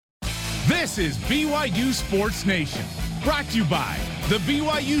This is BYU Sports Nation, brought to you by The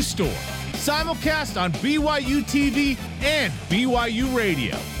BYU Store, simulcast on BYU TV and BYU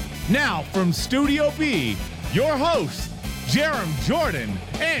Radio. Now from Studio B, your hosts, Jerem Jordan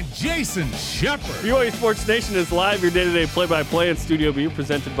and Jason Shepard. BYU Sports Nation is live, your day-to-day play-by-play in Studio B,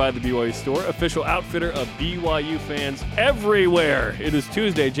 presented by the BYU Store, official outfitter of BYU fans everywhere. It is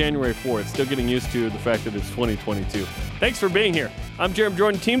Tuesday, January 4th. Still getting used to the fact that it's 2022. Thanks for being here. I'm Jerem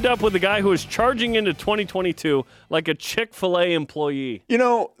Jordan, teamed up with the guy who is charging into 2022 like a Chick-fil-A employee. You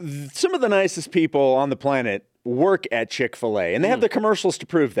know, some of the nicest people on the planet work at Chick-fil-A, and they have the commercials to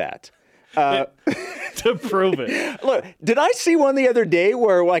prove that. To prove it. Look, did I see one the other day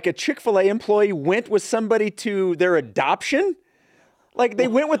where like a Chick-fil-A employee went with somebody to their adoption? Like they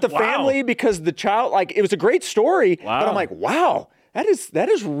went with the family because the child, like it was a great story. Wow. But I'm like, wow, that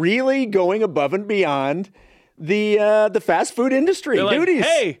is really going above and beyond the fast food industry They're like, duties.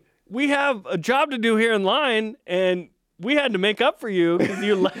 hey, we have a job to do here in line, and we had to make up for you because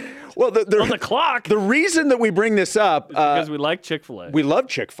you Well, on the clock. The reason that we bring this up because we like Chick-fil-A. we love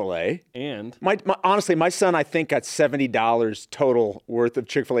Chick-fil-A. And Honestly, my son, I think, got $70 total worth of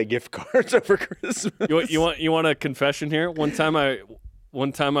Chick-fil-A gift cards over Christmas. you want a confession here? One time I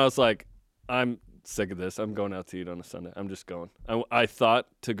was like, I'm sick of this. I'm going out to eat on a Sunday. I'm just going. I thought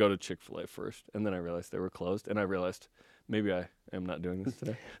to go to Chick-fil-A first, and then I realized they were closed, and I realized maybe I am not doing this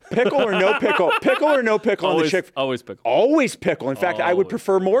today. Pickle or no pickle? Pickle or no pickle on the Chick-fil-A? Always pickle. Always pickle. In fact, I would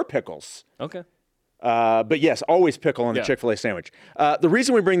prefer more pickles. Okay. But yes, always pickle on the Chick-fil-A sandwich. The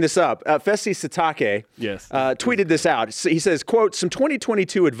reason we bring this up, Fesi Satake tweeted this out. He says, quote, some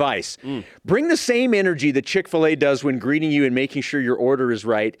 2022 advice. Bring the same energy that Chick-fil-A does when greeting you and making sure your order is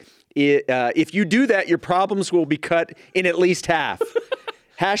right. If you do that, your problems will be cut in at least half.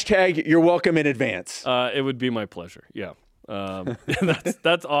 Hashtag you're welcome in advance. It would be my pleasure. Yeah.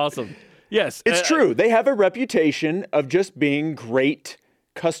 That's awesome. Yes. It's true. They have a reputation of just being great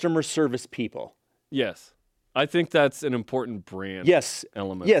customer service people. Yes. I think that's an important brand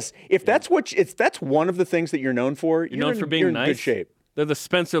element. Yes. If that's that's one of the things that you're known for, you're known for being you're nice. in good shape. They're the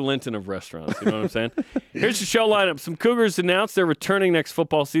Spencer Linton of restaurants. You know what I'm saying? Here's the show lineup. Some Cougars announced they're returning next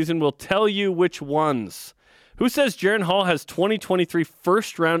football season. We'll tell you which ones. Who says Jaren Hall has 2023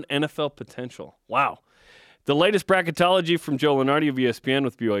 first-round NFL potential? Wow. The latest bracketology from Joe Lunardi of ESPN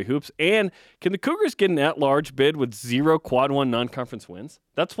with BYU Hoops. And can the Cougars get an at-large bid with 0 Quad 1 non-conference wins?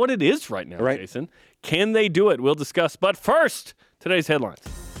 That's what it is right now, Jason. Can they do it? We'll discuss. But first, today's headlines.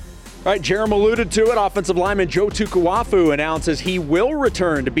 All right, Jerem alluded to it. Offensive lineman Joe Tukuafu announces he will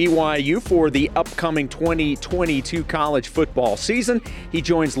return to BYU for the upcoming 2022 college football season. He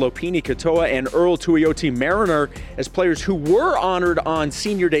joins Lopini Katoa and Earl Tuioti Mariner as players who were honored on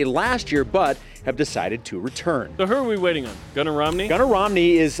Senior Day last year, but have decided to return. So who are we waiting on? Gunnar Romney? Gunnar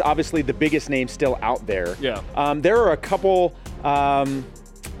Romney is obviously the biggest name still out there. Yeah. There are a couple...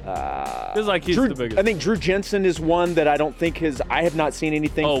 feels like he's the biggest. I think Drew Jensen is one that I don't think I have not seen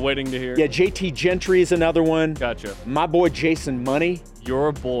anything. Oh, waiting to hear. Yeah, JT Gentry is another one. Gotcha. My boy Jason Money.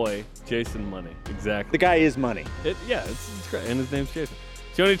 Your boy Jason Money. Exactly. The guy is Money. It's great. And his name's Jason.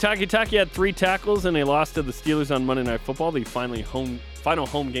 Sione Takitaki had 3 tackles and a loss to the Steelers on Monday Night Football. The final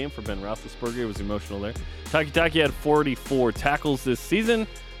home game for Ben Roethlisberger. It was emotional there. Takitaki had 44 tackles this season.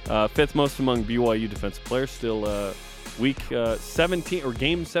 5th most among BYU defensive players. Still week 17 or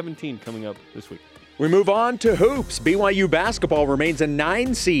game 17 coming up this week. We move on to hoops. BYU basketball remains a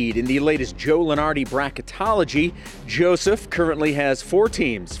 9 seed in the latest Joe Lunardi bracketology. Joseph currently has 4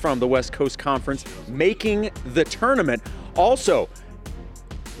 teams from the West Coast Conference making the tournament. Also,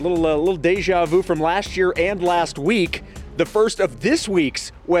 little deja vu from last year and last week. The first of this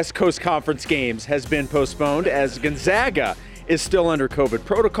week's West Coast Conference games has been postponed as Gonzaga is still under COVID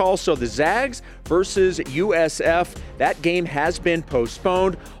protocol. So the Zags versus USF, that game has been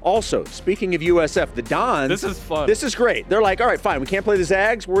postponed. Also, speaking of USF, the Dons. This is fun. This is great. They're like, all right, fine, we can't play the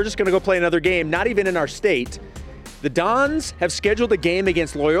Zags. We're just going to go play another game, not even in our state. The Dons have scheduled a game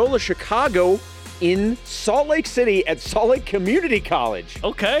against Loyola Chicago in Salt Lake City at Salt Lake Community College.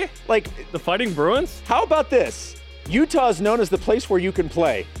 Okay. Like the Fighting Bruins? How about this? Utah is known as the place where you can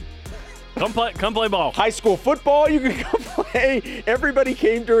play. Come play ball. High school football, you can come play. Everybody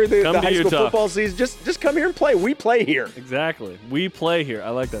came during the high school football season. Just come here and play. We play here. Exactly. We play here.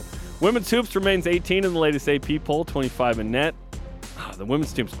 I like that. Women's hoops remains 18 in the latest AP poll, 25 in net. The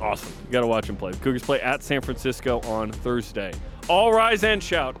women's team's awesome. You got to watch them play. The Cougars play at San Francisco on Thursday. All rise and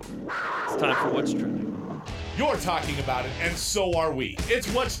shout. It's time for What's Trending. You're talking about it, and so are we. It's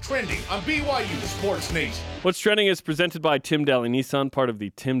What's Trending on BYU Sports Nation. What's Trending is presented by Tim Daly Nissan, part of the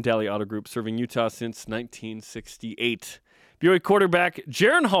Tim Daly Auto Group, serving Utah since 1968. BYU quarterback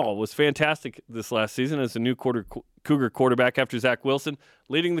Jaren Hall was fantastic this last season as a new Cougar quarterback after Zach Wilson,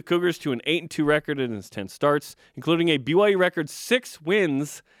 leading the Cougars to an 8-2 record in his 10 starts, including a BYU record 6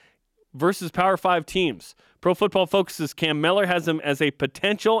 wins versus Power 5 teams. Pro Football Focus's Cam Miller has him as a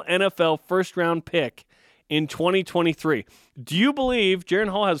potential NFL first-round pick in 2023. Do you believe Jaren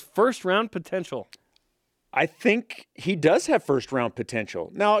Hall has first-round potential? I think he does have first-round potential.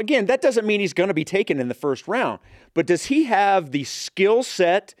 Now, again, that doesn't mean he's going to be taken in the first round, but does he have the skill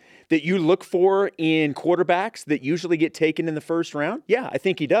set that you look for in quarterbacks that usually get taken in the first round? Yeah, I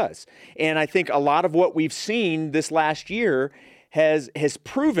think he does. And I think a lot of what we've seen this last year has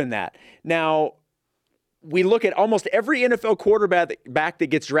proven that. Now, we look at almost every NFL quarterback that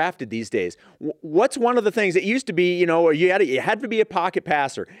gets drafted these days. What's one of the things that used to be, you had to be a pocket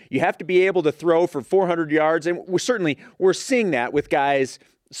passer. You have to be able to throw for 400 yards. And we're seeing that with guys,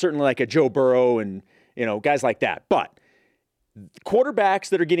 certainly like a Joe Burrow and, guys like that. But quarterbacks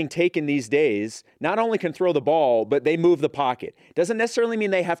that are getting taken these days not only can throw the ball, but they move the pocket. Doesn't necessarily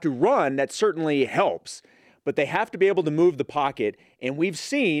mean they have to run. That certainly helps. But they have to be able to move the pocket. And we've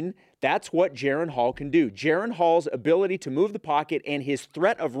seen that's what Jaren Hall can do. Jaren Hall's ability to move the pocket and his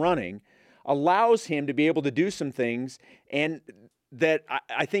threat of running allows him to be able to do some things and that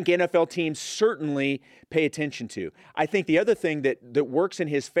I think NFL teams certainly pay attention to. I think the other thing that works in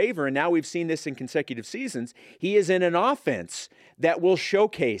his favor, and now we've seen this in consecutive seasons, he is in an offense that will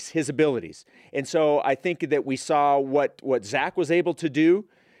showcase his abilities. And so I think that we saw what Zach was able to do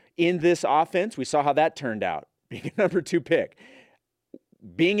in this offense. We saw how that turned out, being a number 2 pick.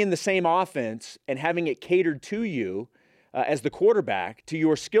 Being in the same offense and having it catered to you as the quarterback, to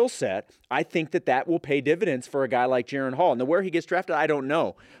your skill set, I think that will pay dividends for a guy like Jaren Hall. Now, where he gets drafted, I don't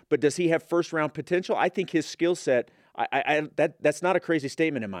know. But does he have first-round potential? I think his skill set, that's not a crazy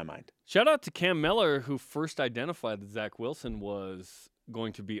statement in my mind. Shout out to Cam Miller, who first identified that Zach Wilson was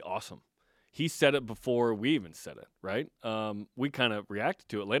going to be awesome. He said it before we even said it, right? We kind of reacted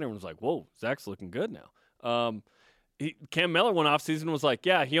to it later and was like, whoa, Zach's looking good now. Cam Miller one offseason was like,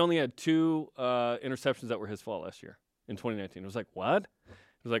 yeah, he only had 2 interceptions that were his fault last year in 2019. It was like, what?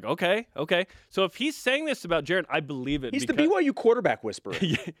 It was like, okay. So if he's saying this about Jaren, I believe it. He's the BYU quarterback whisperer.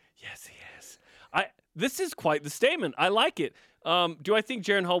 Yes, he is. This is quite the statement. I like it. Do I think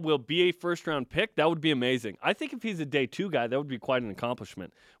Jaren Hall will be a first-round pick? That would be amazing. I think if he's a day 2 guy, that would be quite an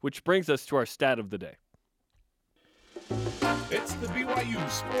accomplishment, which brings us to our stat of the day. It's the BYU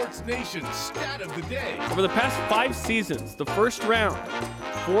Sports Nation stat of the day. Over the past 5 seasons, the first round,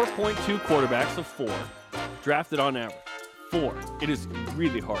 4.2 quarterbacks of 4 drafted on average. 4. It is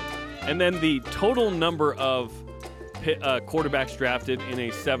really hard. And then the total number of quarterbacks drafted in a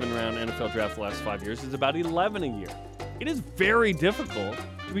 7-round NFL draft the last 5 years is about 11 a year. It is very difficult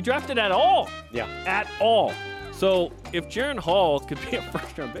to be drafted at all. Yeah. At all. So if Jaren Hall could be a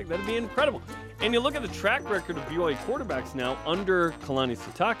first-round pick, that'd be incredible. And you look at the track record of BYU quarterbacks now under Kalani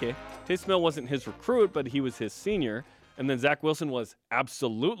Sitake. Taysom Hill wasn't his recruit, but he was his senior. And then Zach Wilson was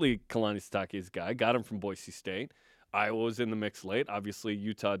absolutely Kalani Sitake's guy. Got him from Boise State. Iowa was in the mix late. Obviously,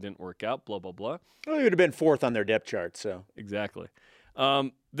 Utah didn't work out, blah, blah, blah. Well, he would have been 4th on their depth chart, so. Exactly.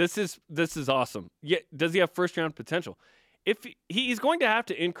 This is awesome. Yeah, does he have first-round potential? If he's going to have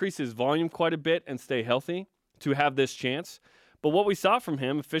to increase his volume quite a bit and stay healthy to have this chance. But what we saw from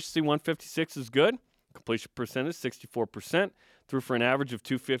him, efficiency 156 is good. Completion percentage 64%. Threw for an average of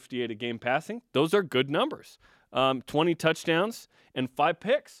 258 a game passing. Those are good numbers. 20 touchdowns and 5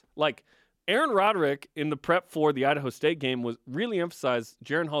 picks. Like Aaron Roderick in the prep for the Idaho State game was really emphasized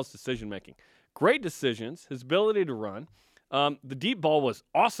Jaren Hall's decision-making. Great decisions, his ability to run. The deep ball was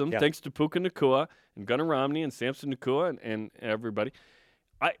awesome, thanks to Puka Nacua and Gunnar Romney and Samson Nacua and everybody.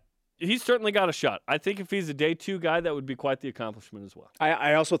 He's certainly got a shot. I think if he's a day 2 guy, that would be quite the accomplishment as well.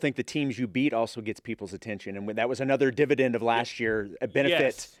 I also think the teams you beat also gets people's attention, and that was another dividend of last year, a benefit.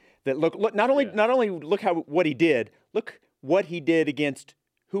 Yes. That look not only look what he did, look what he did against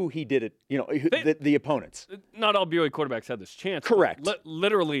who he did it. The opponents. Not all BYU quarterbacks had this chance. Correct.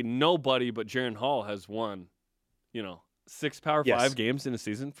 Literally nobody but Jaren Hall has won, 6 Power 5 games in a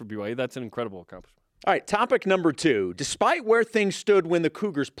season for BYU. That's an incredible accomplishment. All right, topic number 2. Despite where things stood when the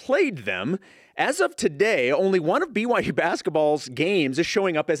Cougars played them, as of today, only one of BYU basketball's games is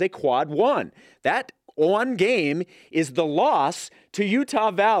showing up as a quad 1. That one game is the loss to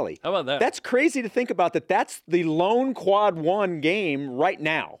Utah Valley. How about that? That's crazy to think about that. That's the lone quad 1 game right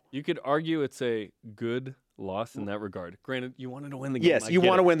now. You could argue it's a good loss in that regard. Granted, you wanted to win the game. Yes, you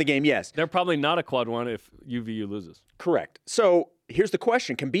want to win the game, yes. They're probably not a quad 1 if UVU loses. Correct. So here's the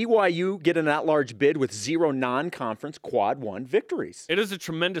question. Can BYU get an at-large bid with 0 non-conference quad 1 victories? It is a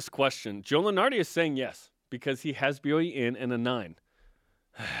tremendous question. Joe Lunardi is saying yes. because he has BYU in and a 9.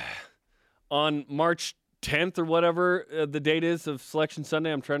 On March 10th or whatever the date is of Selection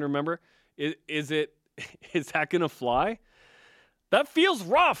Sunday, I'm trying to remember, is that going to fly? That feels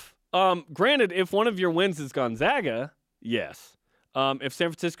rough. Granted, if one of your wins is Gonzaga, yes. If San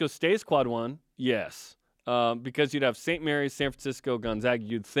Francisco stays quad 1, yes. Because you'd have St. Mary's, San Francisco, Gonzaga,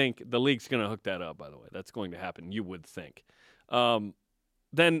 you'd think the league's going to hook that up, by the way. That's going to happen, you would think. Then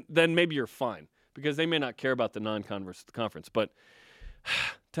maybe you're fine because they may not care about the non-conference. But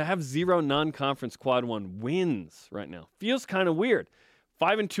to have 0 non-conference quad 1 wins right now feels kind of weird.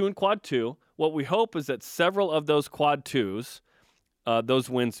 5-2 in quad 2. What we hope is that several of those quad 2s, those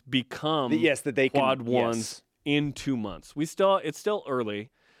wins become quad 1s in 2 months. It's still early,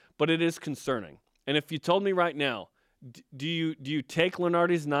 but it is concerning. And if you told me right now, do you take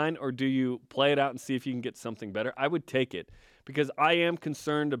Lunardi's 9 or do you play it out and see if you can get something better? I would take it because I am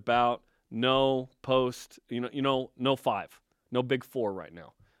concerned about no post, no 5, no big 4 right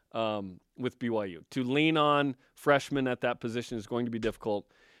now with BYU. To lean on freshmen at that position is going to be difficult.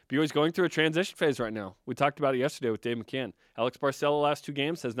 BYU's going through a transition phase right now. We talked about it yesterday with Dave McCann. Alex Barcelo last 2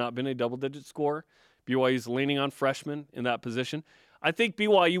 games has not been a double-digit scorer. BYU's leaning on freshmen in that position. I think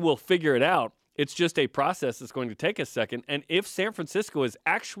BYU will figure it out. It's just a process that's going to take a second. And if San Francisco is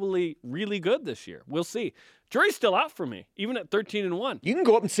actually really good this year, we'll see. Jury's still out for me, even at 13-1. You can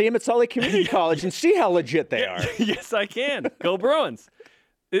go up and see them at Salt Lake Community College and see how legit they are. Yes, I can. Go Bruins.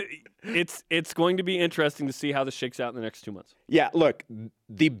 It's going to be interesting to see how this shakes out in the next 2 months. Yeah, look,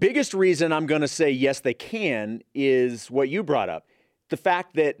 the biggest reason I'm going to say yes, they can is what you brought up. The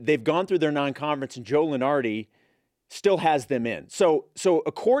fact that they've gone through their non-conference and Joe Lunardi still has them in. So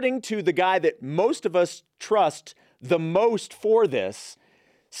according to the guy that most of us trust the most for this,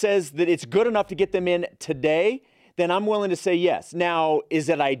 says that it's good enough to get them in today, then I'm willing to say yes. Now, is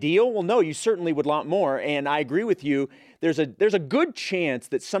it ideal? Well, no, you certainly would want more. And I agree with you. There's a good chance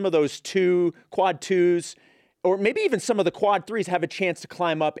that some of those quad 2s, or maybe even some of the quad 3s have a chance to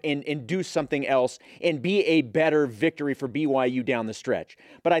climb up and do something else and be a better victory for BYU down the stretch.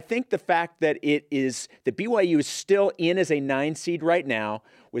 But I think the fact that BYU is still in as a 9 seed right now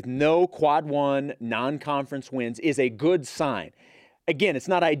with no quad 1 non-conference wins is a good sign. Again, it's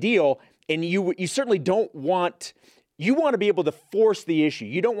not ideal, and you certainly don't want. You want to be able to force the issue.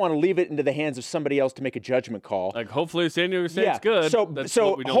 You don't want to leave it into the hands of somebody else to make a judgment call. Like, hopefully San Diego State's good.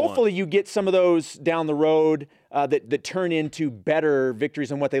 So hopefully you get some of those down the road that turn into better victories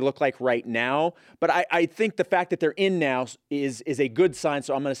than what they look like right now. But I think the fact that they're in now is a good sign,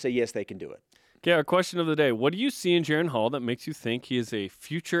 so I'm going to say yes, they can do it. Okay, our question of the day. What do you see in Jaren Hall that makes you think he is a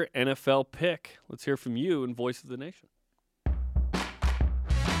future NFL pick? Let's hear from you in Voice of the Nation.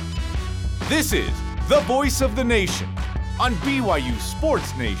 This is the Voice of the Nation on BYU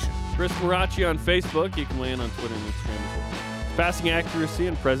Sports Nation. Chris Maracci on Facebook. You can weigh in on Twitter and Instagram as well. His passing accuracy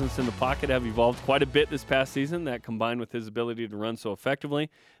and presence in the pocket have evolved quite a bit this past season. That, combined with his ability to run so effectively,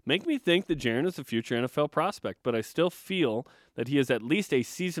 make me think that Jaren is a future NFL prospect. But I still feel that he is at least a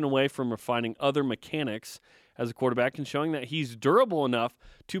season away from refining other mechanics as a quarterback and showing that he's durable enough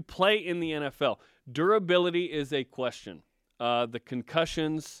to play in the NFL. Durability is a question. The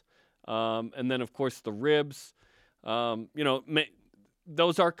concussions... and then, of course, the ribs.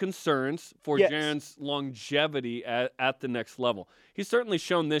 Those are concerns for Jaren's longevity at the next level. He's certainly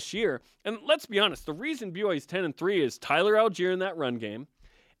shown this year. And let's be honest, the reason BYU's 10-3 is Tyler Algier in that run game,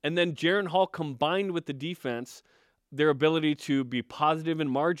 and then Jaren Hall combined with the defense, their ability to be positive in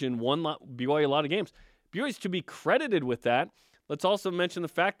margin won BYU a lot of games. BYU's to be credited with that. Let's also mention the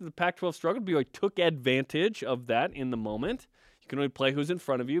fact that the Pac-12 struggled. BYU took advantage of that in the moment. You can only play who's in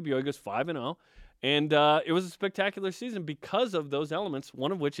front of you. BYU goes 5-0. And it was a spectacular season because of those elements,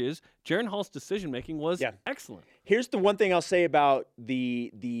 one of which is Jaren Hall's decision-making was excellent. Here's the one thing I'll say about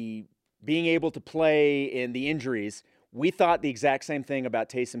the being able to play and the injuries. We thought the exact same thing about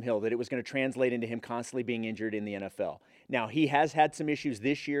Taysom Hill, that it was going to translate into him constantly being injured in the NFL. Now, he has had some issues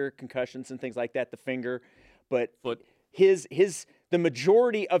this year, concussions and things like that, the finger. But the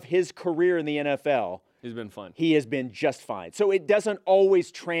majority of his career in the NFL, he's been fine. He has been just fine. So it doesn't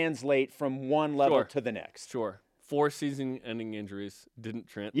always translate from one level to the next. Sure. 4 season-ending injuries didn't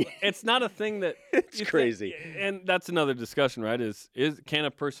translate. Yeah. It's not a thing that it's crazy. And that's another discussion, right? Is can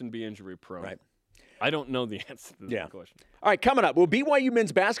a person be injury prone? Right. I don't know the answer to that question. All right, coming up, will BYU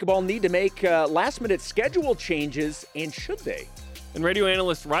men's basketball need to make last-minute schedule changes, and should they? And radio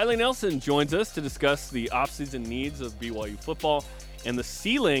analyst Riley Nelson joins us to discuss the offseason needs of BYU football and the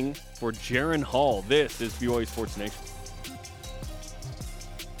ceiling for Jaren Hall. This is BYU Sports Nation.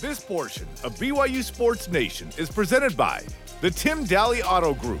 This portion of BYU Sports Nation is presented by the Tim Daly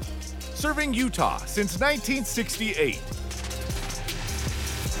Auto Group, serving Utah since 1968.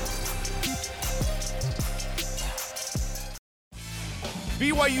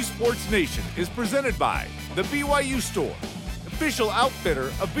 BYU Sports Nation is presented by The BYU Store, official outfitter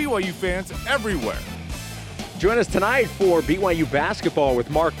of BYU fans everywhere. Join us tonight for BYU basketball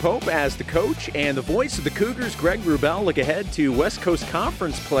with Mark Pope as the coach and the voice of the Cougars, Greg Wrubell. Look ahead to West Coast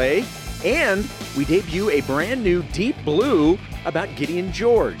Conference play, and we debut a brand new Deep Blue about Gideon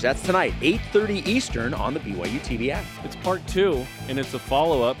George. That's tonight, 8:30 Eastern on the BYU TV app. It's part 2, and it's a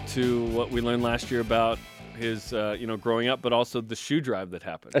follow-up to what we learned last year about his, growing up, but also the shoe drive that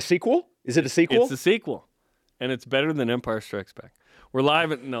happened. A sequel? Is it a sequel? It's a sequel, and it's better than Empire Strikes Back. We're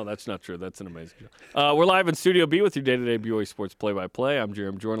live. No, that's not true. That's an amazing show. We're live in Studio B with your day-to-day BYU Sports play-by-play. I'm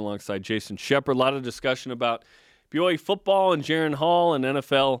Jeremy Jordan alongside Jason Shepard. A lot of discussion about BYU football and Jaren Hall and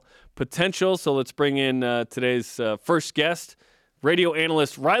NFL potential. So let's bring in today's first guest, radio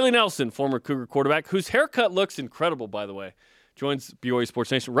analyst Riley Nelson, former Cougar quarterback, whose haircut looks incredible, by the way. Joins BYU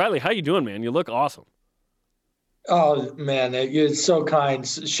Sports Nation. Riley, how you doing, man? You look awesome. Oh, man, you're so kind.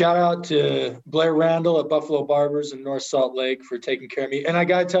 Shout out to Blair Randall at Buffalo Barbers in North Salt Lake for taking care of me. And I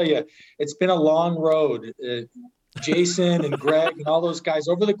got to tell you, it's been a long road. Jason and Greg and all those guys,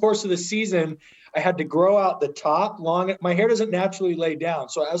 over the course of the season, I had to grow out the top long. My hair doesn't naturally lay down,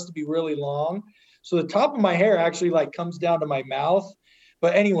 so it has to be really long. So the top of my hair actually comes down to my mouth.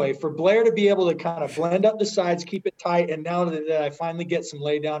 But anyway, for Blair to be able to kind of blend up the sides, keep it tight, and now that I finally get some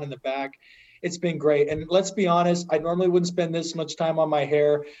lay down in the back, it's been great. And let's be honest, I normally wouldn't spend this much time on my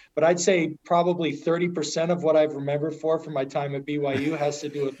hair, but I'd say probably 30% of what I've remembered from my time at BYU has to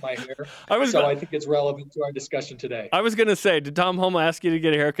do with my hair. I think it's relevant to our discussion today. I was going to say, did Tom Holmoe ask you to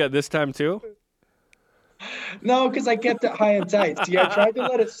get a haircut this time too? No, because I kept it high and tight. See, I tried to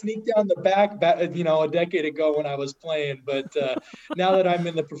let it sneak down the back, a decade ago when I was playing. But now that I'm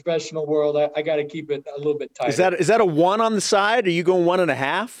in the professional world, I got to keep it a little bit tighter. Is that a 1 on the side? Are you going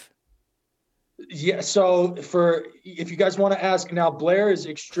 1.5? Yeah, so if you guys want to ask, now Blair is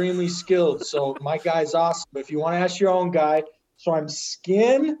extremely skilled, so my guy's awesome. But if you want to ask your own guy, so I'm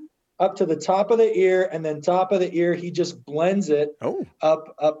skin up to the top of the ear, and then top of the ear, he just blends it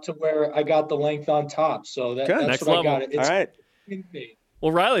up to where I got the length on top. So that's Next what level. I got. It's all right.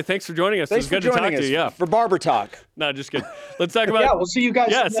 Well, Riley, thanks for joining us. Thanks it was for good to joining talk us to you. Yeah. For Barber Talk. No, just kidding. Let's talk about. Yeah, we'll see you guys.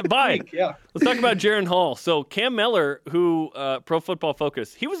 Yes, bye. Week. Yeah. Let's talk about Jaren Hall. So Cam Miller, who Pro Football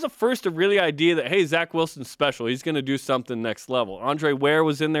Focus, he was the first to really idea that, hey, Zach Wilson's special. He's going to do something next level. Andre Ware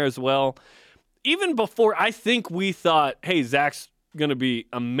was in there as well. Even before, I think we thought, hey, Zach's going to be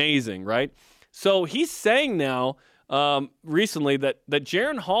amazing, right? So he's saying now recently that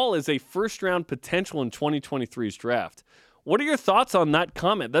Jaren Hall is a first-round potential in 2023's draft. What are your thoughts on that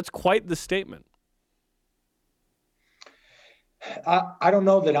comment? That's quite the statement. I don't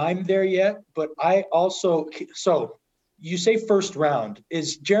know that I'm there yet, but I also – so you say first round.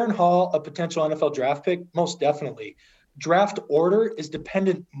 Is Jaren Hall a potential NFL draft pick? Most definitely. Draft order is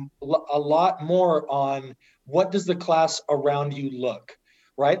dependent a lot more on what does the class around you look,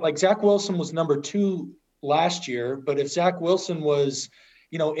 right? Like Zach Wilson was number 2 last year, but if Zach Wilson was –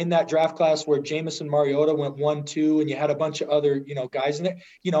 in that draft class where Jamison Mariota went 1-2 and you had a bunch of other, guys in it,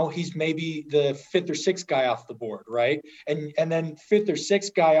 he's maybe the 5th or 6th guy off the board, right? And then 5th or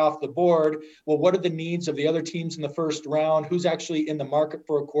 6th guy off the board, well, what are the needs of the other teams in the first round? Who's actually in the market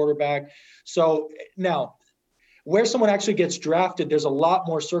for a quarterback? So now, where someone actually gets drafted, there's a lot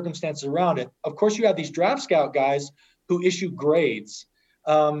more circumstances around it. Of course, you have these draft scout guys who issue grades.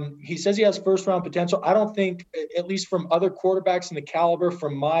 He says he has first round potential. I don't think, at least from other quarterbacks in the caliber,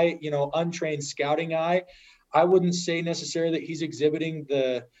 from my, untrained scouting eye, I wouldn't say necessarily that he's exhibiting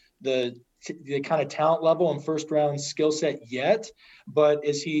the kind of talent level and first round skill set yet, but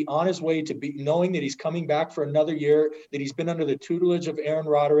is he on his way to be knowing that he's coming back for another year, that he's been under the tutelage of Aaron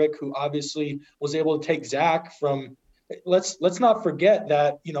Roderick, who obviously was able to take Zach from, let's not forget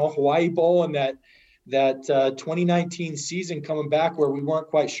that, Hawaii Bowl and that 2019 season coming back where we weren't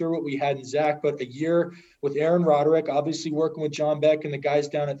quite sure what we had in Zach, but a year with Aaron Roderick, obviously working with John Beck and the guys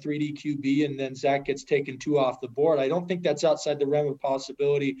down at 3D QB, and then Zach gets taken 2 off the board. I don't think that's outside the realm of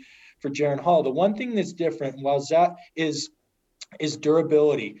possibility for Jaren Hall. The one thing that's different, while Zach is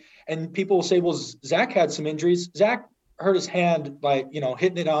durability, and people will say, well, Zach had some injuries. Zach hurt his hand by,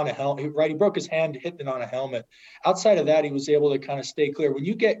 hitting it on a helmet, right? He broke his hand hitting it on a helmet. Outside of that, he was able to kind of stay clear. When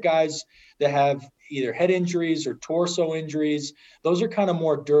you get guys that have either head injuries or torso injuries, those are kind of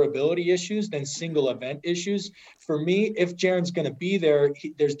more durability issues than single event issues. For me, if Jaren's going to be there,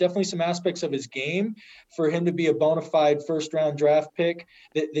 there's definitely some aspects of his game for him to be a bona fide first round draft pick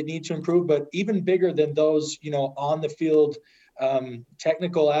that need to improve, but even bigger than those, on the field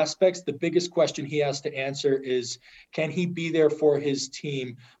technical aspects. The biggest question he has to answer is, can he be there for his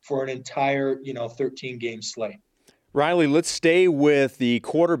team for an entire, 13-game slate? Riley, let's stay with the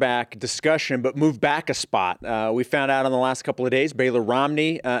quarterback discussion, but move back a spot. We found out in the last couple of days, Baylor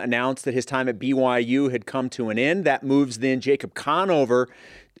Romney announced that his time at BYU had come to an end. That moves then Jacob Conover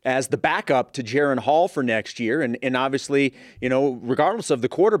as the backup to Jaren Hall for next year. And obviously, regardless of the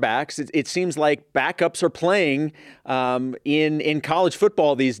quarterbacks, it seems like backups are playing in college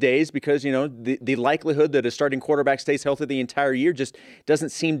football these days because, the likelihood that a starting quarterback stays healthy the entire year just doesn't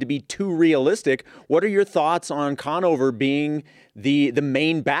seem to be too realistic. What are your thoughts on Conover being the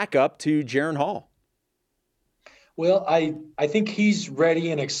main backup to Jaren Hall? Well, I think he's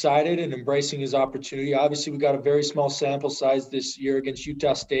ready and excited and embracing his opportunity. Obviously, we got a very small sample size this year against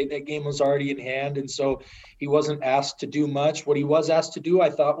Utah State. That game was already in hand, and so he wasn't asked to do much. What he was asked to do,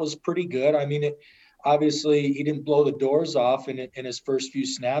 I thought, was pretty good. I mean, obviously, he didn't blow the doors off in his first few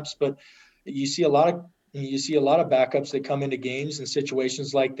snaps, but you see a lot of backups that come into games and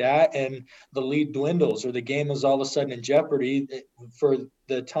situations like that, and the lead dwindles or the game is all of a sudden in jeopardy for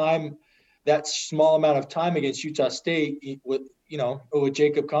the time. That small amount of time against Utah State with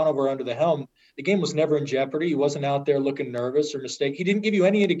Jacob Conover under the helm, the game was never in jeopardy. He wasn't out there looking nervous or mistake. He didn't give you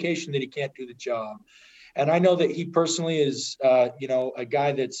any indication that he can't do the job. And I know that he personally is, a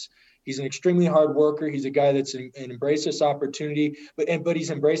guy he's an extremely hard worker. He's a guy that's embraced this opportunity, but he's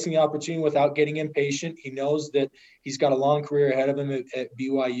embracing the opportunity without getting impatient. He knows that he's got a long career ahead of him at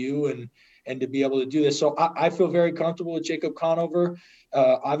BYU and to be able to do this. So I feel very comfortable with Jacob Conover.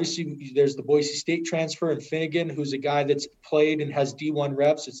 Obviously, there's the Boise State transfer and Finnegan, who's a guy that's played and has D1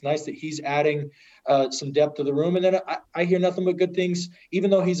 reps. It's nice that he's adding some depth to the room. And then I hear nothing but good things,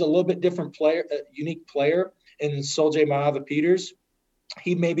 even though he's a little bit different player, unique player in Sol-Jay Maiava-Peters.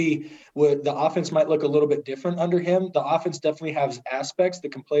 He the offense might look a little bit different under him. The offense definitely has aspects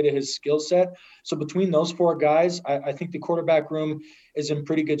that can play to his skill set. So between those four guys, I think the quarterback room is in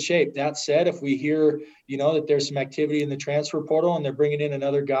pretty good shape. That said, if we hear, that there's some activity in the transfer portal and they're bringing in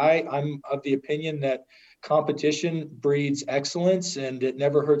another guy, I'm of the opinion that competition breeds excellence, and it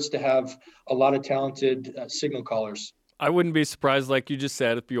never hurts to have a lot of talented signal callers. I wouldn't be surprised, like you just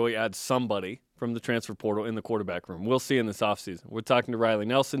said, if BYU adds somebody from the transfer portal in the quarterback room. We'll see in this offseason. We're talking to Riley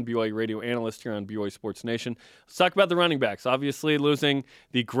Nelson, BYU radio analyst here on BYU Sports Nation. Let's talk about the running backs. Obviously, losing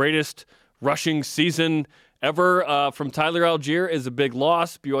the greatest rushing season ever from Tyler Algier is a big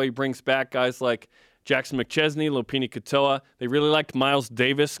loss. BYU brings back guys like Jackson McChesney, Lopini Katoa. They really liked Miles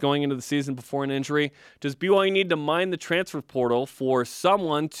Davis going into the season before an injury. Does BYU need to mine the transfer portal for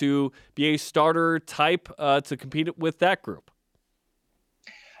someone to be a starter type to compete with that group?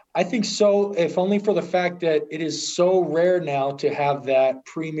 I think so, if only for the fact that it is so rare now to have that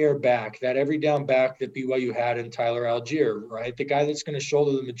premier back, that every down back that BYU had in Tyler Algier, right? The guy that's going to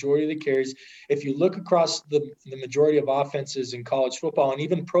shoulder the majority of the carries. If you look across the majority of offenses in college football and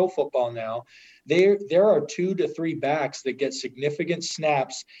even pro football now, there are 2 to 3 backs that get significant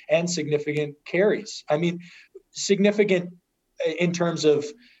snaps and significant carries. I mean, significant in terms of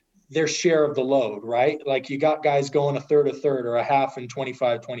their share of the load, right? Like you got guys going a third or a half and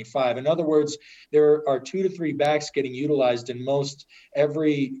 25. In other words, there are 2 to 3 backs getting utilized in most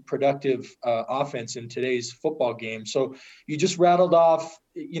every productive offense in today's football game. So you just rattled off,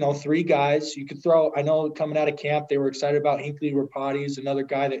 3 guys. You could throw, I know coming out of camp, they were excited about Hinckley Rapati, another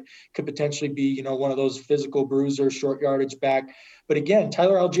guy that could potentially be, one of those physical bruiser, short yardage back. But again,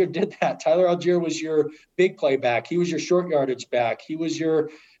 Tyler Algier did that. Tyler Algier was your big play back. He was your short yardage back. He was your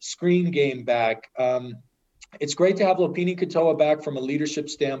screen game back. It's great to have Lopini Katoa back from a leadership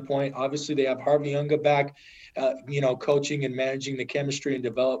standpoint. Obviously, they have Harvey Unga back, coaching and managing the chemistry and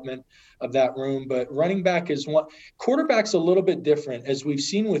development of that room. But running back is one. Quarterback's a little bit different. As we've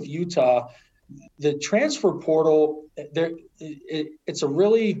seen with Utah, the transfer portal,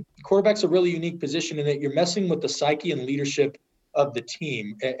 quarterback's a really unique position in that you're messing with the psyche and leadership of the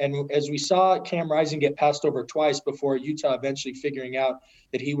team. And as we saw Cam Rising get passed over twice before Utah eventually figuring out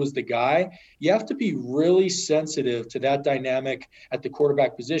that he was the guy, you have to be really sensitive to that dynamic at the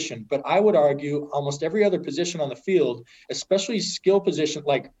quarterback position. But I would argue almost every other position on the field, especially skill position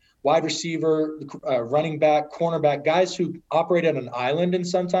like wide receiver, running back, cornerback, guys who operate at an island and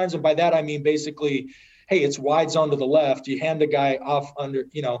sometimes, and by that I mean basically, hey, it's wide zone to the left. You hand the guy off under,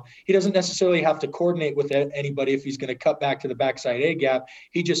 he doesn't necessarily have to coordinate with anybody if he's going to cut back to the backside A gap.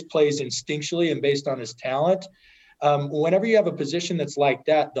 He just plays instinctually and based on his talent. Whenever you have a position that's like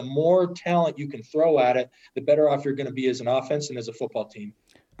that, the more talent you can throw at it, the better off you're going to be as an offense and as a football team.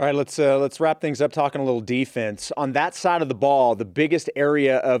 All right, let's wrap things up talking a little defense. On that side of the ball, the biggest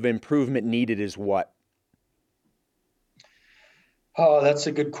area of improvement needed is what? Oh, that's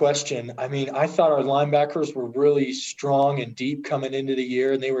a good question. I mean, I thought our linebackers were really strong and deep coming into the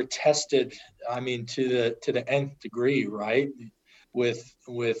year, and they were tested, I mean, to the nth degree, right?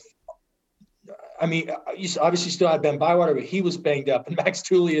 I mean, you obviously still had Ben Bywater, but he was banged up, and Max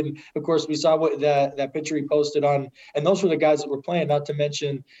Tooley, and of course we saw what that picture he posted on, and those were the guys that were playing. Not to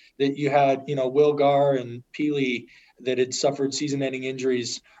mention that you had, Will Garr and Peely that had suffered season-ending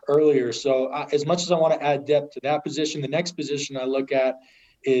injuries earlier. So as much as I want to add depth to that position, the next position I look at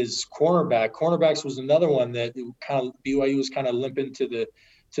is cornerback. Cornerbacks was another one that kind of BYU was kind of limping to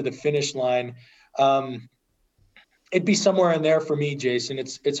the finish line. It'd be somewhere in there for me, Jason.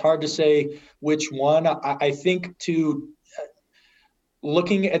 It's hard to say which one. I think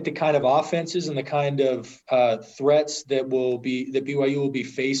looking at the kind of offenses and the kind of threats that BYU will be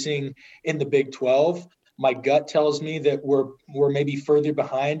facing in the Big 12, my gut tells me that we're maybe further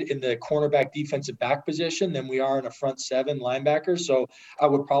behind in the cornerback defensive back position than we are in a front seven linebacker. So I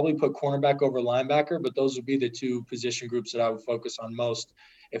would probably put cornerback over linebacker, but those would be the two position groups that I would focus on most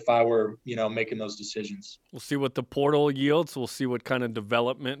if I were, making those decisions. We'll see what the portal yields. We'll see what kind of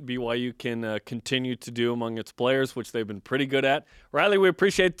development BYU can continue to do among its players, which they've been pretty good at. Riley, we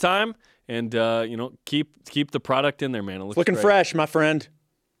appreciate the time, and keep the product in there, man. It looks looking great. fresh, my friend.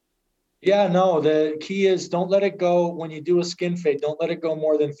 Yeah, no, the key is don't let it go when you do a skin fade. Don't let it go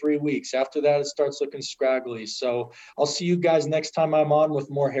more than 3 weeks. After that, it starts looking scraggly. So I'll see you guys next time I'm on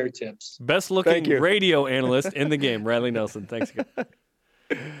with more hair tips. Best looking radio analyst in the game, Riley Nelson. Thanks again.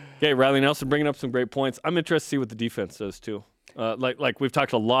 Okay, Riley Nelson bringing up some great points. I'm interested to see what the defense does too. Like we've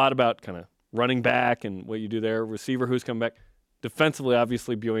talked a lot about kind of running back and what you do there, receiver who's come back. Defensively,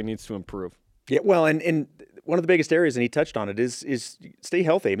 obviously, BYU needs to improve. Yeah, well, and one of the biggest areas, and he touched on it, is stay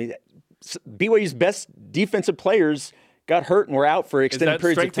healthy. I mean, BYU's best defensive players got hurt and were out for extended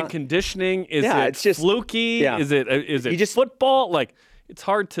periods of time. Is that strength and conditioning? Is it it's just fluky? Yeah. Is it just football? Like, it's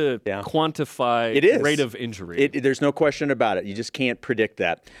hard to quantify rate of injury. There's no question about it. You just can't predict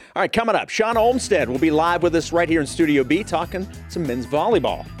that. All right, coming up, Sean Olmstead will be live with us right here in Studio B talking some men's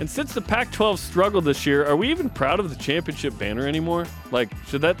volleyball. And since the Pac-12 struggled this year, are we even proud of the championship banner anymore? Like,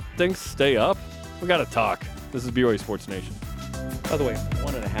 should that thing stay up? We got to talk. This is BYU Sports Nation. By the way,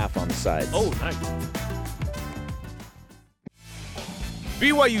 1.5 on the sides. Oh, nice.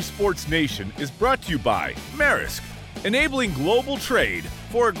 BYU Sports Nation is brought to you by Maersk, enabling global trade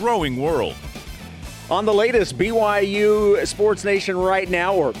for a growing world. On the latest BYU Sports Nation right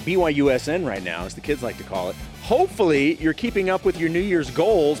now, or BYUSN right now, as the kids like to call it, hopefully you're keeping up with your New Year's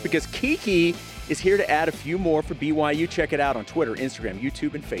goals because Kiki is here to add a few more for BYU. Check it out on Twitter, Instagram,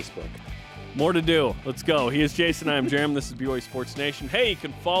 YouTube, and Facebook. More to do. Let's go. He is Jason. I am Jerem. This is BYU Sports Nation. Hey, you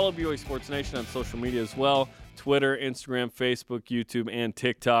can follow BYU Sports Nation on social media as well. Twitter, Instagram, Facebook, YouTube, and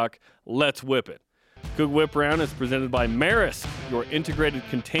TikTok. Let's whip it. Good Whip Round is presented by Maersk, your integrated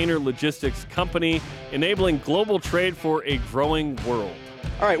container logistics company, enabling global trade for a growing world.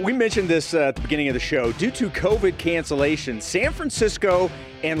 All right, we mentioned this at the beginning of the show. Due to COVID cancellation, San Francisco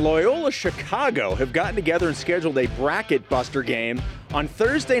and Loyola Chicago have gotten together and scheduled a bracket buster game on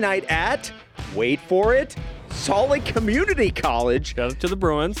Thursday night at, wait for it, Salt Lake Community College. Shout out to the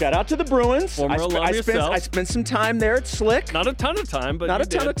Bruins. Shout out to the Bruins. Former alum yourself. I spent some time there at Slick. Not a ton of time, but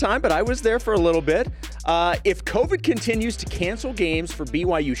I was there for a little bit. If COVID continues to cancel games for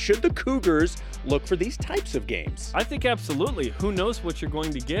BYU, should the Cougars look for these types of games? I think absolutely. Who knows what you're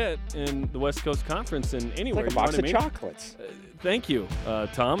going to get in the West Coast Conference and anywhere. Like a box of chocolates. Thank you,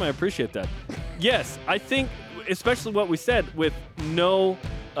 Tom. I appreciate that. Yes, I think, especially what we said, with no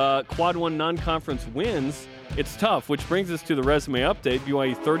Quad 1 non-conference wins, it's tough, which brings us to the resume update.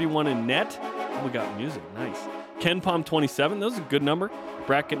 BYU 31 in net. Oh, we got music. Nice. KenPom 27. That was a good number.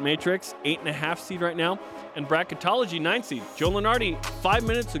 Bracket Matrix, 8.5 seed right now. And Bracketology, 9 seed. Joe Lunardi, 5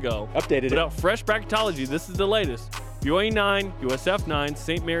 minutes ago, updated put out fresh Bracketology. This is the latest. BYU 9, USF 9,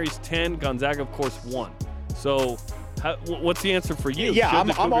 St. Mary's 10, Gonzaga, of course, 1. So what's the answer for you? Yeah,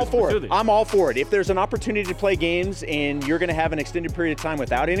 I'm all for it. I'm all for it. If there's an opportunity to play games and you're going to have an extended period of time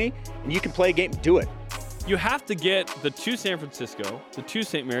without any, and you can play a game, do it. You have to get the 2 San Francisco, the 2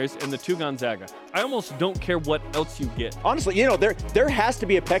 St. Mary's, and the 2 Gonzaga. I almost don't care what else you get. Honestly, there has to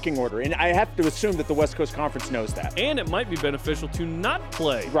be a pecking order, and I have to assume that the West Coast Conference knows that. And it might be beneficial to not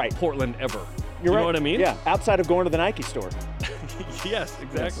play Portland ever. You know what I mean? Yeah, outside of going to the Nike store. Yes,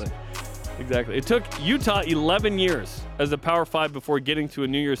 exactly. Yes. Exactly. It took Utah 11 years as a Power 5 before getting to a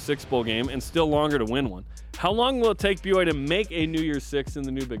New Year's 6 bowl game, and still longer to win one. How long will it take BYU to make a New Year's 6 in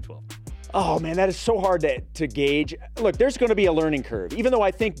the new Big 12? Oh, man, that is so hard to gauge. Look, there's going to be a learning curve. Even though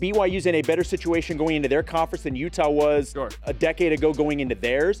I think BYU's in a better situation going into their conference than Utah was a decade ago going into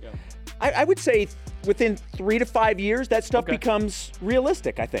theirs, I would say within 3 to 5 years, that stuff Okay. becomes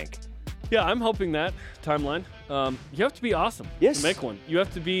realistic, I think. Yeah, I'm hoping that timeline. You have to be awesome Yes. to make one. You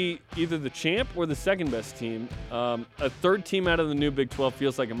have to be either the champ or the second best team. A third team out of the new Big 12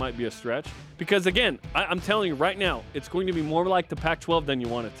 feels like it might be a stretch. Because, again, I'm telling you right now, it's going to be more like the Pac-12 than you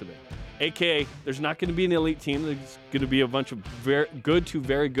want it to be. AKA, there's not going to be an elite team. There's going to be a bunch of very good to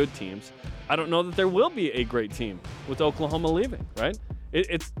very good teams. I don't know that there will be a great team with Oklahoma leaving, right?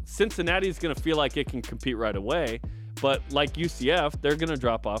 It's Cincinnati is going to feel like it can compete right away. But like UCF, they're going to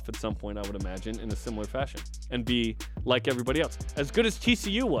drop off at some point, I would imagine, in a similar fashion and be like everybody else. As good as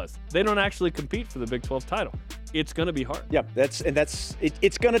TCU was, they don't actually compete for the Big 12 title. It's going to be hard. Yeah, it's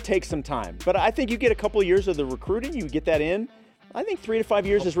going to take some time. But I think you get a couple of years of the recruiting, you get that in. I think 3 to 5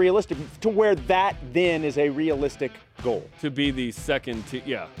 years is realistic to where that then is a realistic goal. To be the second,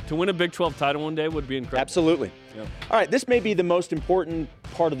 to win a Big 12 title one day would be incredible. Absolutely. Yeah. All right, this may be the most important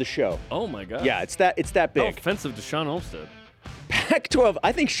part of the show. Oh my God. Yeah, it's that How big. offensive to Sean Olmstead. Pac-12,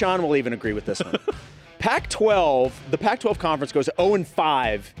 I think Sean will even agree with this one. Pac-12, the Pac-12 conference goes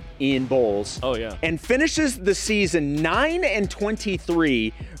 0-5 in bowls. Oh, yeah. And finishes the season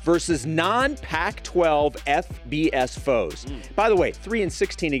 9-23 versus non-Pac-12 FBS foes. By the way,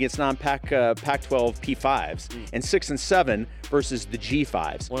 3-16 against non-Pac-12 P5s and 6-7 versus the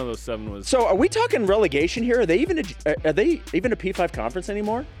G5s. One of those 7 was. So are we talking relegation here? Are they even a P5 conference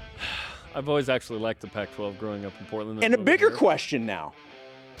anymore? I've always actually liked the Pac-12 growing up in Portland. And a bigger question now,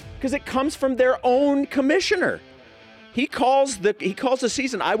 because it comes from their own commissioner. He calls the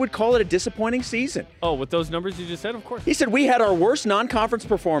season, I would call it a disappointing season. Oh, with those numbers you just said, of course. He said, we had our worst non-conference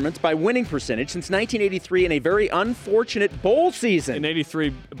performance by winning percentage since 1983 in a very unfortunate bowl season. In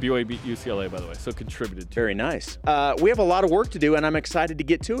 83, BYU beat UCLA, by the way, so contributed to. Very nice. We have a lot of work to do, and I'm excited to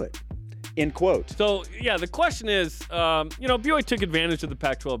get to it. End quote. So, yeah, the question is, BYU took advantage of the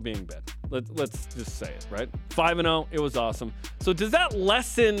Pac-12 being bad. Let's just say it, right? 5-0, it was awesome. So does that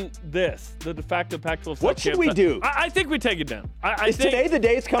lessen this, the de facto Pac-12? What should we do? I think we take it down. Is today the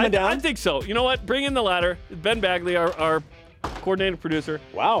day it's coming down? I think so. You know what? Bring in the ladder. Ben Bagley, our coordinated producer.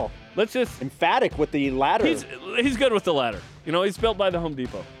 Wow. Let's just... Emphatic with the ladder. He's good with the ladder. You know, he's built by the Home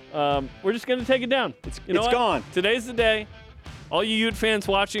Depot. We're just going to take it down. It's what? gone. Today's the day. All you Ute fans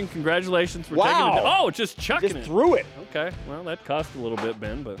watching, congratulations for Wow. taking it down. Oh, just chucking Just it. threw it. Okay. Well, that cost a little bit,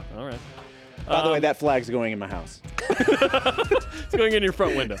 Ben, but all right. By the way, that flag's going in my house. It's going in your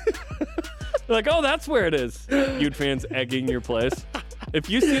front window. You're like, oh, that's where it is. Ute fans egging your place. If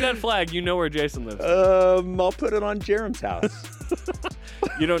you see that flag, you know where Jason lives. I'll put it on Jerem's house.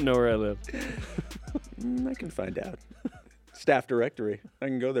 You don't know where I live. I can find out. Staff directory. I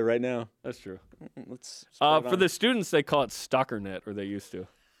can go there right now. That's true. Let's. For the students, they call it StalkerNet, or they used to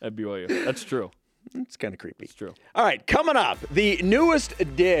at BYU. That's true. It's kind of creepy. It's true. All right, coming up, the newest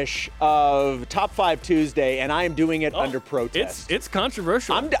dish of Top 5 Tuesday, and I am doing it under protest. It's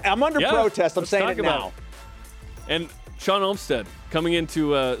controversial. I'm under protest. I'm let's saying talk it about now. it. And Sean Olmstead coming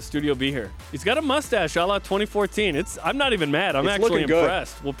into Studio B here. He's got a mustache a la 2014. I'm not even mad. I'm It's actually looking good.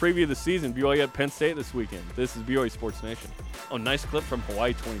 impressed. We'll preview the season. BYU at Penn State this weekend. This is BYU Sports Nation. Oh, nice clip from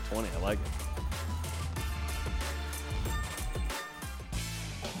Hawaii 2020. I like it.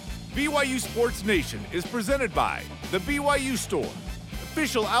 BYU Sports Nation is presented by The BYU Store,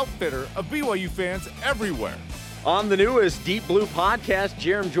 official outfitter of BYU fans everywhere. On the newest Deep Blue podcast,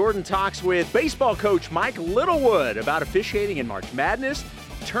 Jerem Jordan talks with baseball coach Mike Littlewood about officiating in March Madness,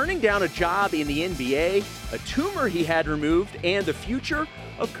 turning down a job in the NBA, a tumor he had removed, and the future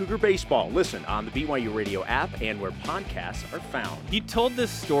of Cougar baseball. Listen on the BYU Radio app and where podcasts are found. He told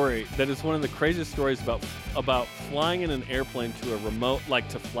this story that is one of the craziest stories about flying in an airplane to a remote, like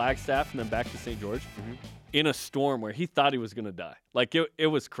to Flagstaff and then back to St. George in a storm where he thought he was going to die. Like it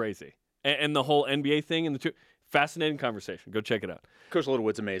was crazy. And the whole NBA thing and the two. Fascinating conversation. Go check it out. Coach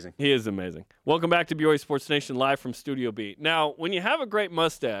Littlewood's amazing. He is amazing. Welcome back to BYU Sports Nation live from Studio B. Now, when you have a great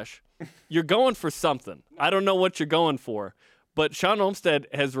mustache, you're going for something. I don't know what you're going for, but Sean Olmstead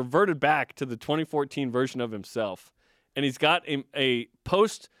has reverted back to the 2014 version of himself, and he's got a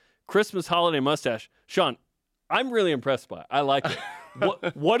post-Christmas holiday mustache. Sean, I'm really impressed by it. I like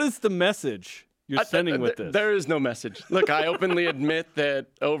it. What is the message you're sending with this? There is no message. Look, I openly admit that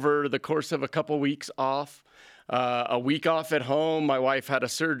over the course of a couple weeks off, a week off at home, my wife had a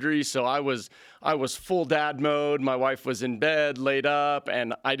surgery, so I was full dad mode. My wife was in bed, laid up,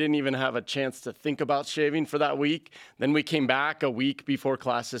 and I didn't even have a chance to think about shaving for that week. Then we came back a week before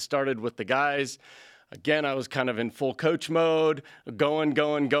classes started with the guys. Again, I was kind of in full coach mode, going.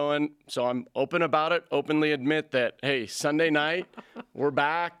 So I'm open about it, openly admit that, hey, Sunday night, we're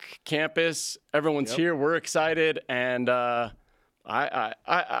back, campus, everyone's here, we're excited, and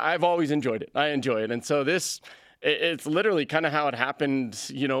I've always enjoyed it. I enjoy it. And so it's literally kind of how it happened,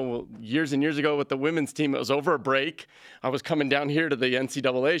 years and years ago with the women's team. It was over a break. I was coming down here to the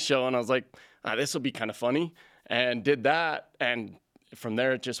NCAA show, and I was like, this will be kind of funny, and did that, and from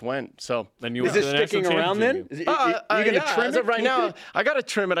there it just went. So then you is it sticking around then? You're going to trim it right now? I got to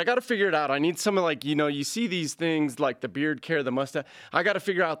trim it. I got to figure it out. I need some you see these things like the beard care, the mustache. I got to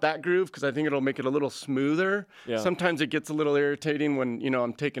figure out that groove because I think it'll make it a little smoother. Yeah. Sometimes it gets a little irritating when,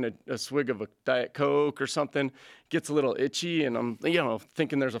 I'm taking a swig of a Diet Coke or something. It gets a little itchy and I'm,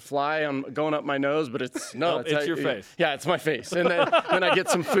 thinking there's a fly going up my nose, but it's it's your face. Yeah, it's my face. And then I get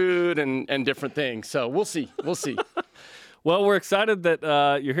some food and different things. So we'll see. Well, we're excited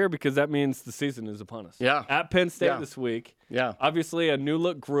that you're here because that means the season is upon us. Yeah. At Penn State this week. Yeah. Obviously, a new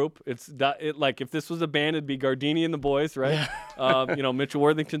look group. Like if this was a band, it'd be Gardini and the boys, right? Yeah. Mitchell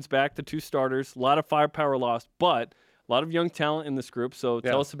Worthington's back, the 2 starters. A lot of firepower lost, but a lot of young talent in this group. So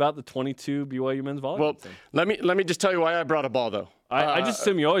tell us about the 22 BYU men's volleyball team. Let me just tell you why I brought a ball, though. I just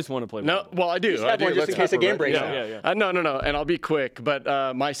assume you always want to play volleyball. No, well, I do. I do. Just in case a game breaks out. Yeah. No. And I'll be quick.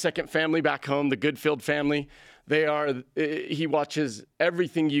 But my second family back home, the Goodfield family, he watches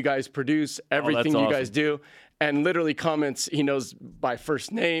everything you guys produce, everything you guys do, and literally comments. He knows by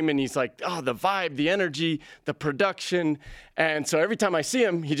first name, and he's like, the vibe, the energy, the production. And so every time I see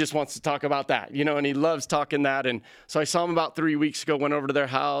him, he just wants to talk about that, and he loves talking that. And so I saw him about 3 weeks ago, went over to their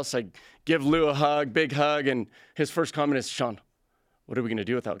house. I give Lou a hug, big hug, and his first comment is, Sean, what are we going to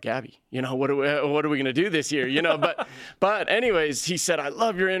do without Gabby? What are we going to do this year? But anyways, he said, I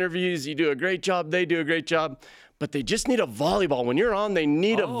love your interviews. You do a great job. They do a great job. But they just need a volleyball. When you're on, they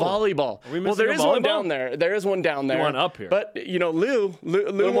need a volleyball. Well, there is one down there. There is one down there. You want up here. But, Lou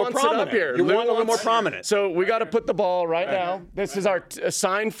wants it up here. You want a little more prominent. So we got to put the ball right now. This is our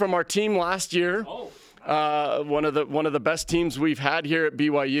sign from our team last year. One of the best teams we've had here at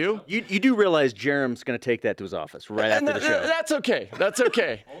BYU. You do realize Jerem's going to take that to his office right after the show. That's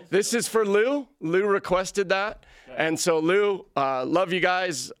okay. This is for Lou. Lou requested that. And so, Lou, love you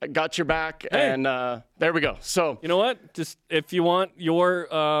guys. Got your back. Hey. And there we go. So you know what? Just if you want your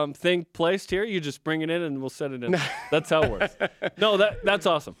thing placed here, you just bring it in and we'll set it in. That's how it works. No, that's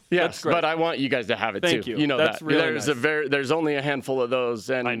awesome. Yes, that's great. But I want you guys to have it too. Thank you. You know that's that. Really There's only a handful of those,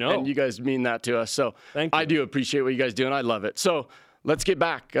 and I know. And you guys mean that to us. So thank you. I do appreciate what you guys do, and I love it. So let's get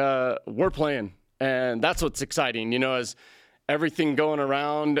back. We're playing, and that's what's exciting. As everything going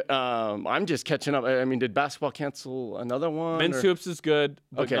around. I'm just catching up. I mean, did basketball cancel another one? Men's hoops is good,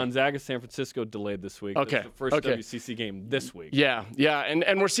 but Okay. Gonzaga San Francisco delayed this week. Okay. It's the first Okay. WCC game this week. Yeah.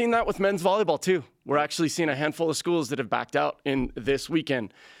 And we're seeing that with men's volleyball, too. We're actually seeing a handful of schools that have backed out in this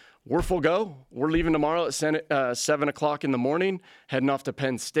weekend. We're full go. We're leaving tomorrow at 7 o'clock in the morning, heading off to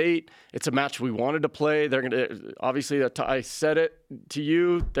Penn State. It's a match we wanted to play. They're going to, obviously, I said it to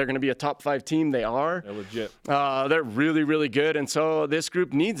you, they're going to be a top 5 team. They are. They're legit. They're really, really good. And so this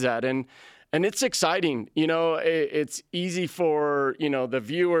group needs that. And it's exciting. It's easy for, the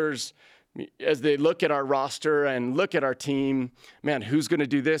viewers as they look at our roster and look at our team, man, who's going to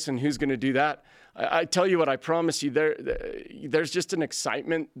do this and who's going to do that? I tell you what, I promise you, there's just an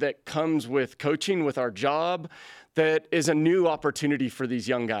excitement that comes with coaching, with our job, that is a new opportunity for these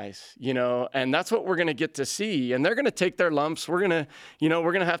young guys, and that's what we're going to get to see. And they're going to take their lumps. We're going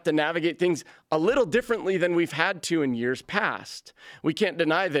to have to navigate things a little differently than we've had to in years past. We can't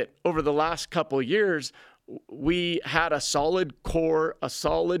deny that over the last couple of years, we had a solid core, a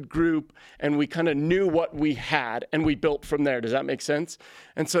solid group, and we kind of knew what we had, and we built from there. Does that make sense?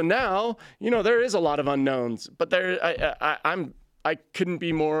 And so now, there is a lot of unknowns, but I couldn't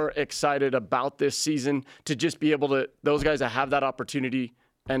be more excited about this season to just be able to, those guys that have that opportunity,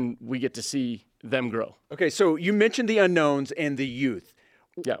 and we get to see them grow. Okay, so you mentioned the unknowns and the youth.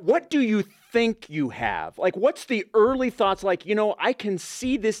 Yeah. What do you think you have? Like, what's the early thoughts? Like, I can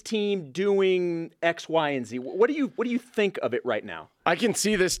see this team doing X, Y, and Z. What do you think of it right now? I can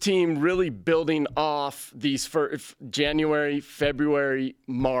see this team really building off these January, February,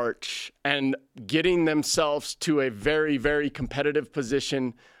 March, and getting themselves to a very, very competitive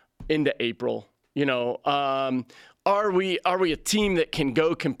position into April. Are we a team that can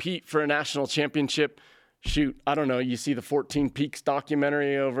go compete for a national championship? Shoot, I don't know. You see the 14 Peaks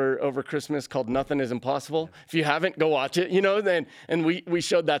documentary over Christmas called Nothing is Impossible. If you haven't, go watch it, and we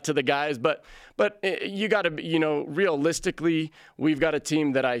showed that to the guys. But you got to, realistically, we've got a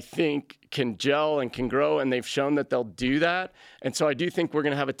team that I think can gel and can grow, and they've shown that they'll do that. And so I do think we're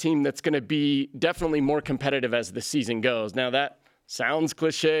going to have a team that's going to be definitely more competitive as the season goes. Now, that sounds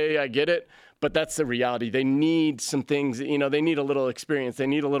cliche, I get it, But that's the reality. They need some things, they need a little experience. They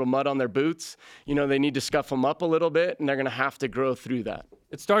need a little mud on their boots. They need to scuff them up a little bit, and they're going to have to grow through that.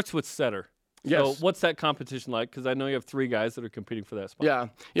 It starts with setter. Yes. So what's that competition like? Because I know you have 3 guys that are competing for that spot.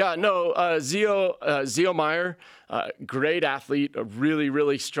 Zio Meyer, great athlete, a really,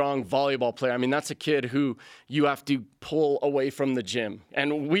 really strong volleyball player. I mean, that's a kid who you have to pull away from the gym.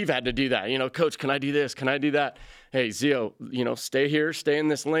 And we've had to do that. Coach, can I do this? Can I do that? Hey, Zio, stay here, stay in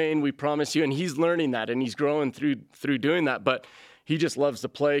this lane. We promise you. And he's learning that, and he's growing through doing that. But he just loves to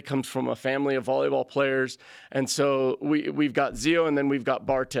play, comes from a family of volleyball players. And so we've got Zio, and then we've got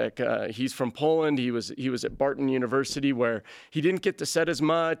Bartek. He's from Poland. He was at Barton University, where he didn't get to set as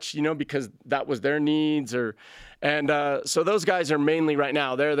much, because that was their needs. So those guys are mainly right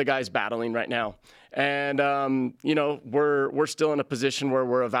now. They're the guys battling right now. And, we're still in a position where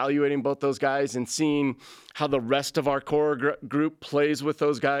we're evaluating both those guys and seeing how the rest of our core group plays with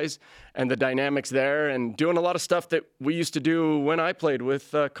those guys and the dynamics there, and doing a lot of stuff that we used to do when I played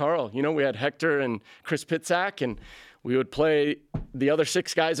with Carl. We had Hector and Chris Pitzak, and we would play the other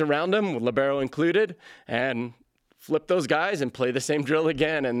 6 guys around him, with libero included, and flip those guys and play the same drill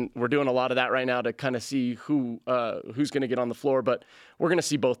again. And we're doing a lot of that right now to kind of see who's going to get on the floor. But we're going to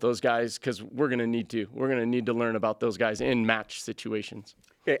see both those guys, because we're going to need to. We're going to need to learn about those guys in match situations.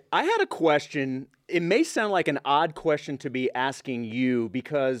 Okay, I had a question. It may sound like an odd question to be asking you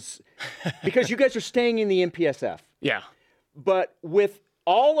because you guys are staying in the MPSF. Yeah. But with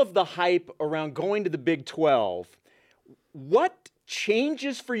all of the hype around going to the Big 12, what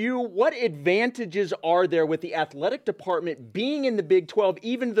changes for you? What advantages are there with the athletic department being in the Big 12,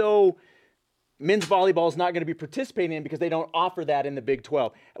 even though men's volleyball is not going to be participating in because they don't offer that in the Big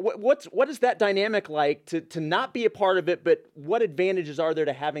 12? What is that dynamic like to not be a part of it, but what advantages are there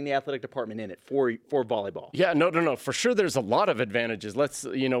to having the athletic department in it for volleyball? Yeah, no. For sure, there's a lot of advantages.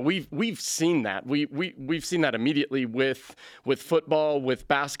 We've seen that. We've seen that immediately with football, with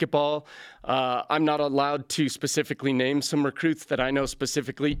basketball. I'm not allowed to specifically name some recruits that I know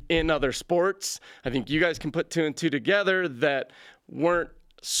specifically in other sports. I think you guys can put 2 and 2 together that weren't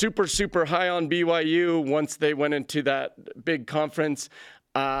super, super high on BYU once they went into that big conference.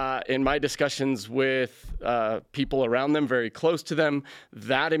 In my discussions with people around them, very close to them,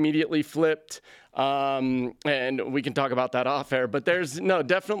 that immediately flipped. And we can talk about that off air. But there's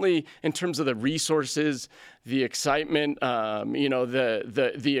definitely in terms of the resources, the excitement,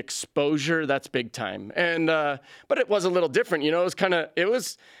 the exposure, that's big time. And but it was a little different. It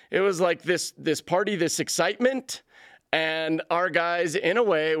was like this party, this excitement. And our guys, in a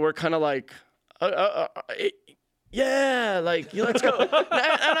way, were kind of like, let's go.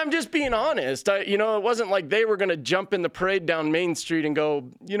 And I'm just being honest. It wasn't like they were going to jump in the parade down Main Street and go,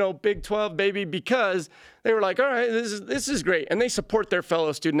 Big 12, baby, because they were like, all right, this is great. And they support their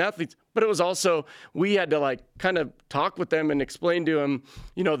fellow student athletes. But it was also, we had to kind of talk with them and explain to them,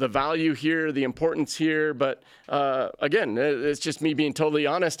 the value here, the importance here. But again, it's just me being totally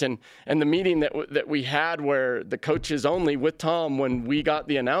honest. And the meeting that we had where the coaches only with Tom, when we got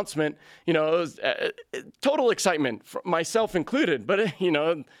the announcement, it was total excitement, myself included. But,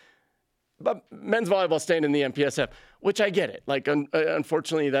 but men's volleyball staying in the MPSF, which I get it.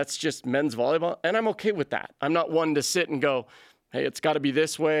 Unfortunately, that's just men's volleyball, and I'm okay with that. I'm not one to sit and go, hey, it's got to be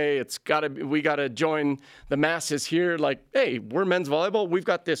this way. We got to join the masses here. Hey, we're men's volleyball. We've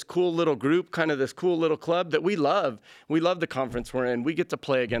got this cool little group, kind of this cool little club that we love. We love the conference we're in. We get to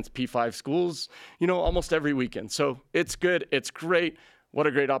play against P5 schools, almost every weekend. So it's good. It's great. What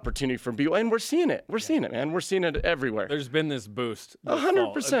a great opportunity for BYU. And we're seeing it. We're seeing it, man. We're seeing it everywhere. There's been this boost.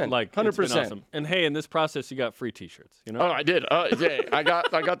 100%. 100%. Awesome. And hey, in this process, you got free T-shirts. Oh, I did. Yeah, I got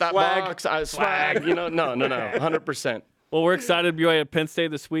that box. Swag. No. 100%. Well, we're excited to be at Penn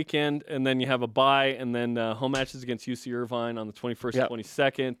State this weekend, and then you have a bye, and then home matches against UC Irvine on the 21st and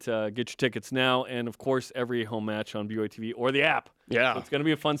 22nd. Get your tickets now, and, of course, every home match on BYU TV or the app. Yeah. So it's going to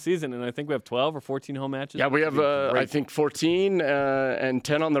be a fun season, and I think we have 12 or 14 home matches. Yeah, we have, I think, 14 and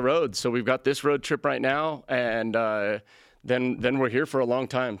 10 on the road. So we've got this road trip right now, and then we're here for a long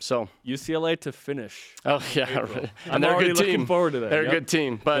time. So UCLA to finish. Oh yeah, and they're a good team. Looking forward to that. They're a good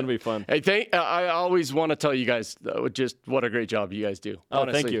team. But it's gonna be fun. Hey, I always want to tell you guys just what a great job you guys do. Oh,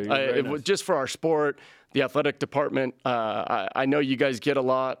 honestly. thank you. You're very nice. Just for our sport, the athletic department. I know you guys get a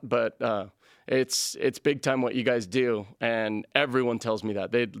lot, but it's big time what you guys do, and everyone tells me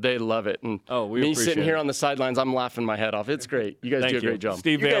that they love it. And me sitting here on the sidelines, I'm laughing my head off. It's great. You guys do a great job.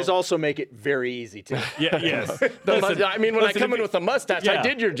 Steve, you guys also make it very easy too. Yes. When I come in with a mustache, I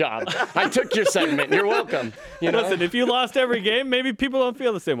did your job. I took your segment. You're welcome. Listen, if you lost every game, maybe people don't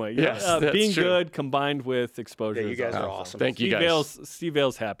feel the same way. Yes, that's being true. good combined with exposure. Yeah, you guys are awesome. Thank you guys. Steve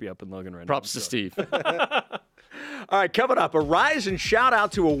Vale's happy up in Logan right now. Props to Steve. All right, coming up, a rise and shout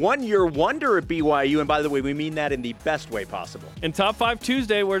out to a one-year wonder at BYU. And by the way, we mean that in the best way possible. In Top 5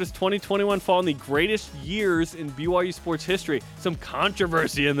 Tuesday, where does 2021 fall in the greatest years in BYU sports history? Some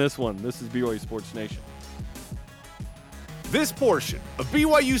controversy in this one. This is BYU Sports Nation. This portion of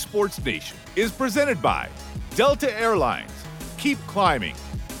BYU Sports Nation is presented by Delta Airlines. Keep climbing.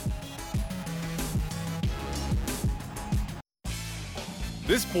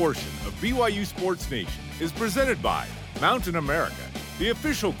 This portion of BYU Sports Nation is presented by Mountain America, the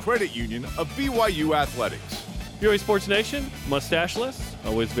official credit union of BYU Athletics. BYU Sports Nation, mustacheless,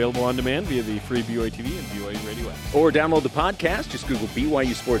 always available on demand via the free BYU TV and BYU Radio app. Or download the podcast. Just Google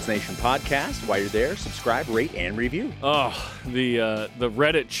BYU Sports Nation podcast. While you're there, subscribe, rate, and review. Oh, the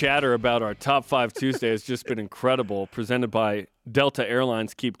Reddit chatter about our Top 5 Tuesday has just been incredible. Presented by Delta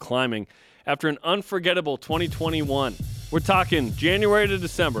Airlines. Keep climbing. After an unforgettable 2021, we're talking January to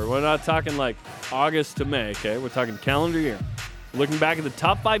December. We're not talking like August to May, okay? We're talking calendar year. Looking back at the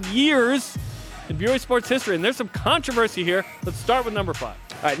top 5 years in BYU sports history, and there's some controversy here. Let's start with number 5. All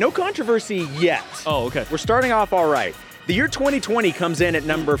right, no controversy yet. Oh, okay. We're starting off all right. The year 2020 comes in at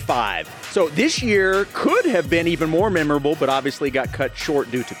number 5. So this year could have been even more memorable, but obviously got cut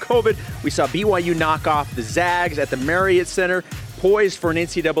short due to COVID. We saw BYU knock off the Zags at the Marriott Center, poised for an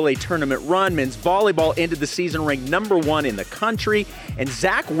NCAA tournament run. Men's volleyball ended the season ranked number 1 in the country. And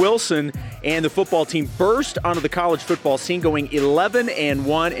Zach Wilson and the football team burst onto the college football scene, going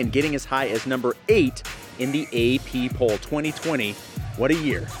 11-1 and getting as high as number 8 in the AP poll. 2020, what a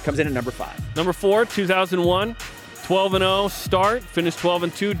year. Comes in at number 5. Number 4, 2001. 12-0 start, finished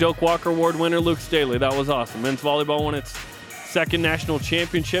 12-2. Doak Walker Award winner Luke Staley. That was awesome. Men's volleyball won its second national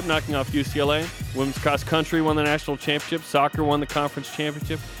championship, knocking off UCLA. Women's cross country won the national championship. Soccer won the conference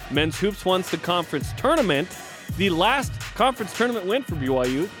championship. Men's hoops won the conference tournament. The last conference tournament win for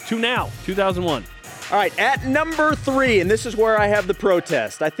BYU to now, 2001. All right, at number 3, and this is where I have the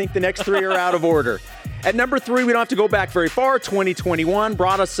protest. I think the next 3 are out of order. At number 3, we don't have to go back very far. 2021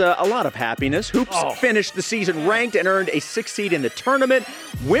 brought us a lot of happiness. Hoops finished the season ranked and earned a 6th seed in the tournament.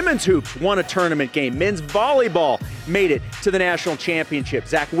 Women's hoops won a tournament game. Men's volleyball made it to the national championship.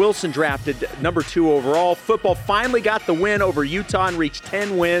 Zach Wilson drafted number 2 overall. Football finally got the win over Utah and reached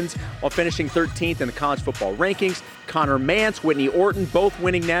 10 wins while finishing 13th in the college football rankings. Connor Mance, Whitney Orton, both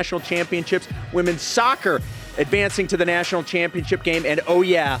winning national championships. Women's soccer advancing to the national championship game, and oh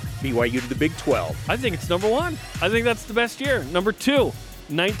yeah, BYU to the Big 12. I think it's number 1. I think that's the best year. Number 2,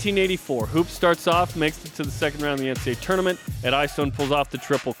 1984. Hoops starts off, makes it to the second round of the NCAA tournament. Ed Eyestone pulls off the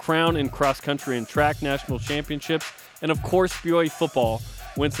Triple Crown in cross country and track national championships. And of course, BYU football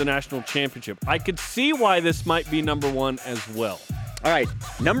wins the national championship. I could see why this might be number 1 as well. All right,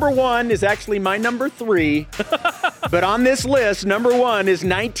 number 1 is actually my number 3, but on this list, number 1 is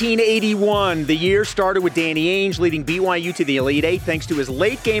 1981. The year started with Danny Ainge leading BYU to the Elite 8 thanks to his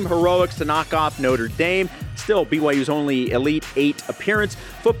late-game heroics to knock off Notre Dame. Still, BYU's only Elite 8 appearance.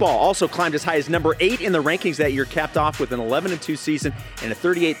 Football also climbed as high as number 8 in the rankings that year, capped off with an 11-2 season and a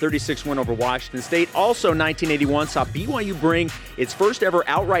 38-36 win over Washington State. Also, 1981 saw BYU bring its first ever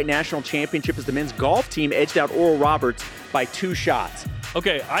outright national championship as the men's golf team edged out Oral Roberts by 2 shots.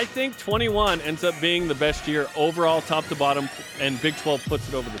 Okay, I think 21 ends up being the best year overall, top to bottom, and Big 12 puts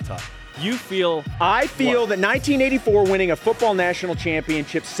it over the top. You feel? I feel that 1984 winning a football national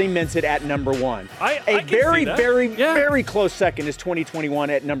championship cements it at number 1. A very close second is 2021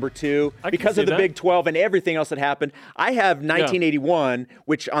 at number 2 because of the Big 12 and everything else that happened. I have 1981,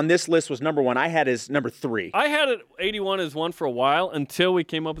 which on this list was number 1. I had as number 3. I had it 81 as 1 for a while until we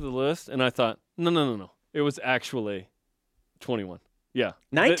came up with the list, and I thought, no. It was actually 21. Yeah.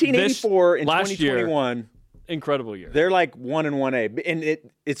 1984 and last 2021. Year, incredible year. They're like 1 and 1A, and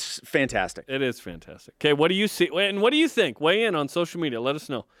it's fantastic. It is fantastic. Okay, what do you see? And what do you think? Weigh in on social media. Let us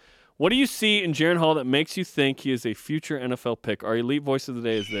know. What do you see in Jaren Hall that makes you think he is a future NFL pick? Our elite voice of the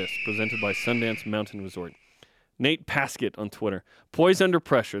day is this, presented by Sundance Mountain Resort. Nate Paskett on Twitter. Poised under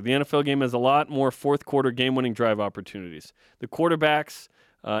pressure. The NFL game has a lot more fourth-quarter game-winning drive opportunities. The quarterbacks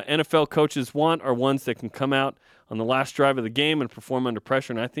NFL coaches want are ones that can come out on the last drive of the game and perform under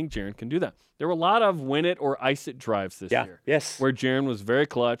pressure, and I think Jaren can do that. There were a lot of win it or ice it drives this year. Yes. Where Jaren was very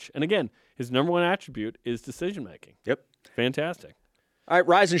clutch. And again, his number one attribute is decision making. Yep. Fantastic. All right,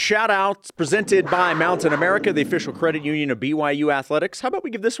 Rise and Shoutouts presented by Mountain America, the official credit union of BYU Athletics. How about we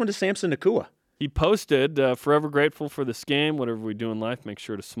give this one to Samson Nakua? He posted, forever grateful for this game. Whatever we do in life, make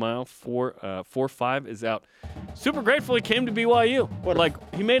sure to smile. 4-5 is out. Super grateful he came to BYU.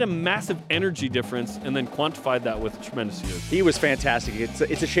 He made a massive energy difference and then quantified that with tremendous years. He was fantastic.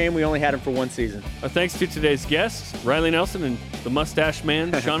 It's a shame we only had him for one season. Our thanks to today's guests, Riley Nelson and the mustache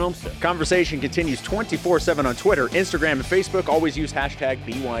man, Sean Olmstead. Conversation continues 24/7 on Twitter, Instagram, and Facebook. Always use hashtag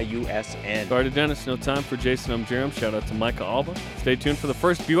BYUSN. Sorry to Dennis, no time for Jason. I'm Jerem. Shout out to Micah Alba. Stay tuned for the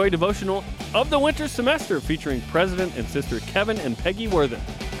first BYU devotional of the winter semester featuring President and Sister Kevin and Peggy Worthen.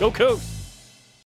 Go Cougs!